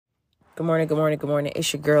Good morning, good morning, good morning.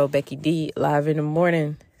 It's your girl, Becky D, live in the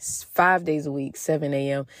morning. It's 5 days a week, 7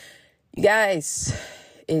 a.m. You guys,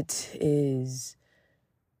 it is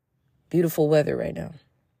beautiful weather right now.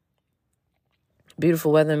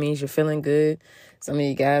 Beautiful weather means you're feeling good. Some of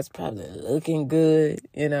you guys probably looking good,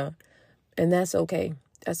 and that's okay.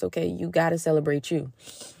 That's okay. You got to celebrate you.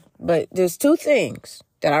 But there's two things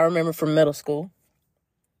that I remember from middle school.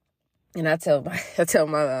 And I tell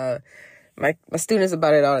my students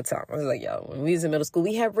about it all the time. I was like, yo, when we was in middle school,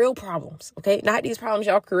 we had real problems, okay? Not these problems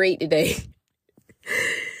y'all create today.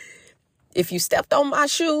 If you stepped on my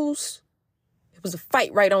shoes, it was a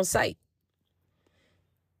fight right on sight.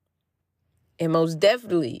 And most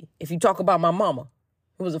definitely, if you talk about my mama,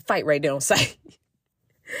 it was a fight right there on sight.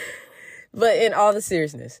 But in all the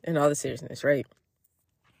seriousness, right?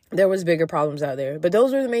 There was bigger problems out there. But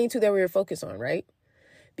those were the main two that we were focused on, right?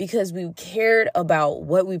 Because we cared about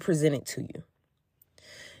what we presented to you.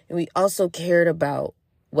 And we also cared about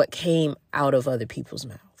what came out of other people's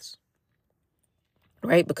mouths.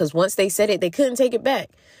 Right? Because once they said it, they couldn't take it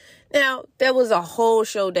back. Now, there was a whole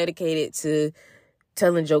show dedicated to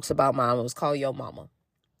telling jokes about mom. It was called Yo Mama.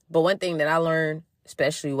 But one thing that I learned,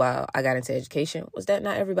 especially while I got into education, was that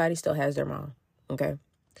not everybody still has their mom. Okay?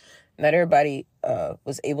 Not everybody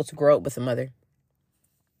was able to grow up with a mother.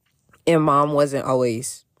 And mom wasn't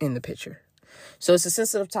always in the picture. So it's a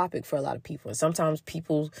sensitive topic for a lot of people. And sometimes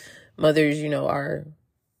people's mothers, are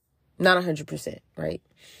not 100%, right?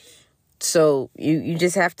 So you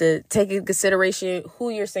just have to take into consideration who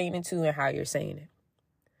you're saying it to and how you're saying it.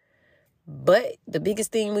 But the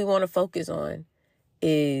biggest thing we want to focus on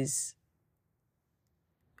is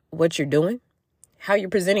what you're doing, how you're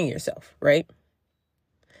presenting yourself, right?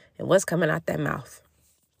 And what's coming out that mouth.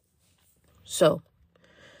 So,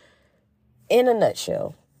 in a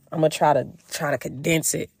nutshell, I'm going to try to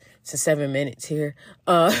condense it to 7 minutes here.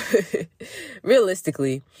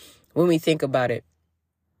 Realistically, when we think about it,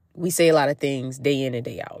 we say a lot of things day in and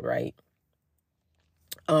day out, right?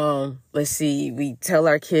 Let's see. We tell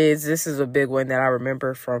our kids, this is a big one that I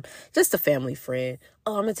remember from just a family friend.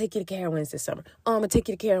 Oh, I'm going to take you to Carowinds this summer. Oh, I'm going to take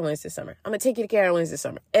you to Carowinds this summer. I'm going to take you to Carowinds this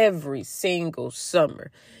summer. Every single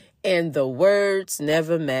summer. And the words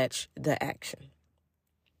never match the action.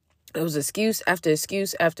 It was excuse after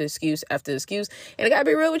excuse after excuse after excuse. And I gotta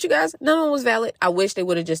be real with you guys. None one was valid. I wish they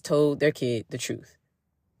would have just told their kid the truth.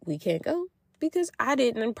 We can't go because I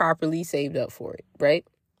didn't properly saved up for it, right?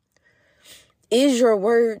 Is your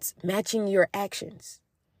words matching your actions,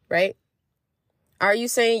 right? Are you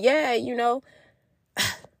saying, yeah, I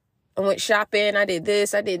went shopping, I did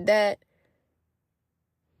this, I did that.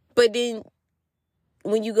 But then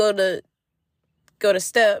when you go to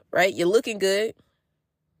step, right, you're looking good.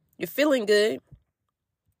 You're feeling good,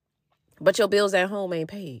 but your bills at home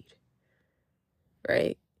ain't paid,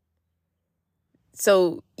 right?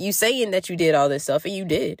 So you saying that you did all this stuff, and you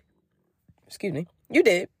did. You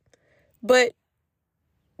did. But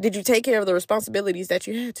did you take care of the responsibilities that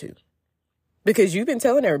you had to? Because you've been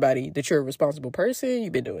telling everybody that you're a responsible person.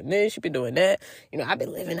 You've been doing this, you've been doing that. I've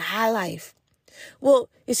been living a high life. Well,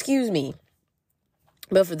 excuse me.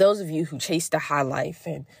 But for those of you who chase the high life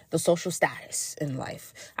and the social status in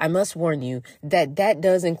life, I must warn you that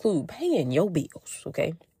does include paying your bills,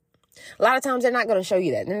 okay? A lot of times they're not going to show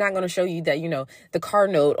you that. They're not going to show you that, the car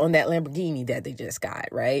note on that Lamborghini that they just got,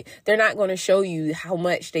 right? They're not going to show you how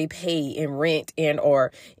much they pay in rent and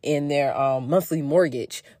or in their monthly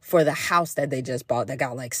mortgage for the house that they just bought that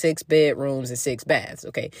got like 6 bedrooms and 6 baths,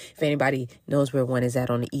 okay? If anybody knows where one is at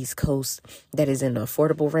on the East Coast that is in the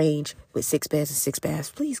affordable range with 6 beds and 6 baths,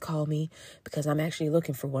 please call me because I'm actually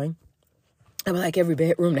looking for one. I would like every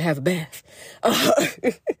bedroom to have a bath.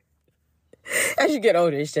 As you get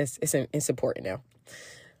older, it's important now.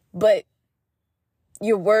 But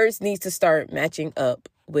your words need to start matching up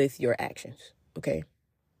with your actions, okay?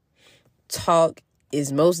 Talk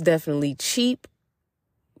is most definitely cheap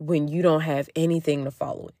when you don't have anything to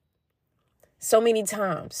follow it. So many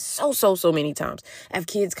times, so many times, I have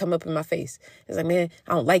kids come up in my face. It's like, man,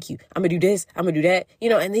 I don't like you. I'm going to do this. I'm going to do that.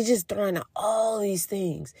 And they just throwing out all these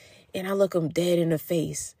things. And I look them dead in the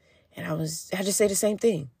face. And I just say the same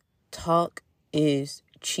thing. Talk is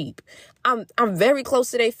cheap. I'm very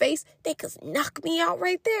close to their face. They could knock me out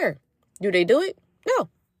right there. Do they do it? No.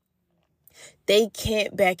 They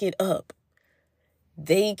can't back it up.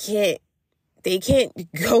 They can't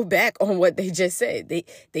go back on what they just said.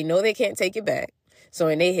 They know they can't take it back. So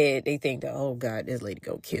in their head, they think that, oh God, this lady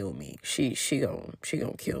gonna kill me. She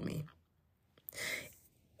gonna kill me.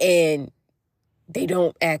 And they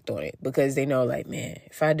don't act on it because they know, like, man,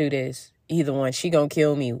 if I do this, either one, she gonna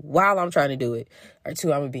kill me while I'm trying to do it, or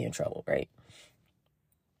two, I'm gonna be in trouble, right?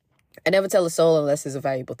 I never tell a soul unless it's a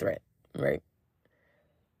valuable threat, right?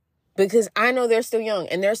 Because I know they're still young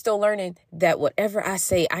and they're still learning that whatever I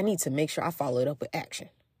say, I need to make sure I follow it up with action.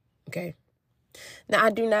 Okay. Now, I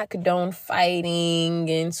do not condone fighting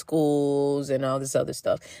in schools and all this other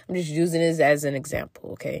stuff. I'm just using this as an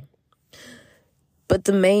example. Okay. But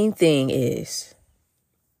the main thing is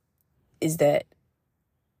that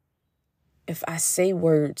if I say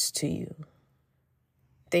words to you,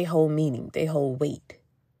 they hold meaning, they hold weight.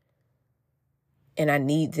 And I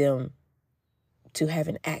need them to have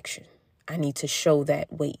an action. I need to show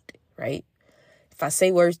that weight, right? If I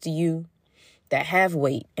say words to you that have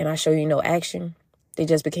weight and I show you no action, they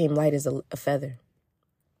just became light as a feather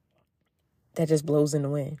that just blows in the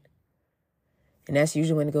wind. And that's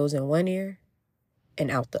usually when it goes in one ear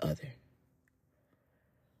and out the other.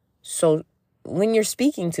 So when you're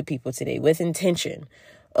speaking to people today with intention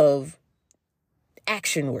of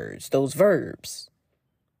action words, those verbs,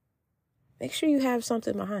 make sure you have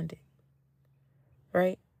something behind it,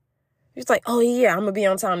 right? It's like, oh yeah, I'm going to be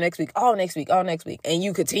on time next week, all next week. And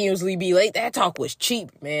you continuously be late. That talk was cheap,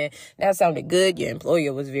 man. That sounded good. Your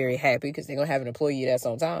employer was very happy because they're going to have an employee that's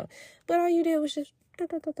on time. But all you did was just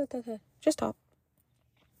talk.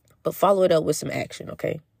 But follow it up with some action,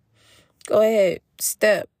 okay? Go ahead,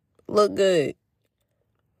 step, look good,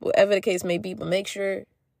 whatever the case may be. But make sure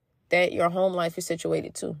that your home life is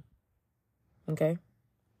situated too, okay?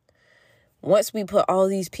 Once we put all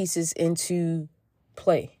these pieces into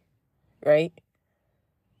play, right,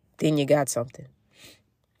 then you got something.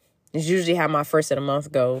 It's usually how my first of the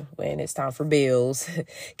month go when it's time for bills.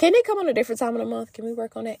 Can they come on a different time of the month? Can we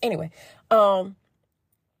work on that? Anyway, I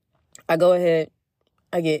go ahead,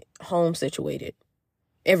 I get home situated,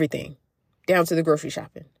 everything, down to the grocery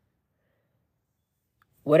shopping.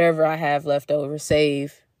 Whatever I have left over,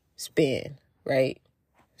 save, spend, right?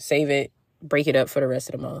 Save it, break it up for the rest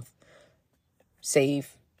of the month.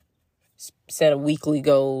 Save, set a weekly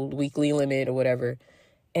goal, weekly limit or whatever,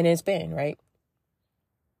 and then spend, right?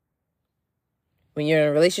 When you're in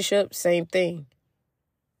a relationship, same thing.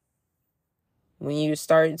 When you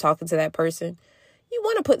start talking to that person, you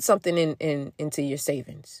want to put something into your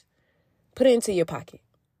savings. Put it into your pocket.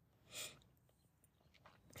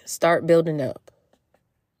 Start building up,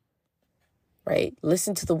 right?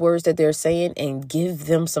 Listen to the words that they're saying and give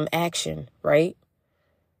them some action, right?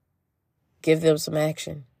 Give them some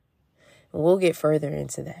action. And we'll get further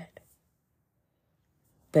into that.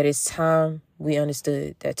 But it's time we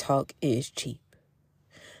understood that talk is cheap.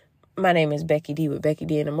 My name is Becky D with Becky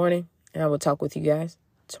D in the Morning, and I will talk with you guys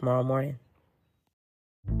tomorrow morning.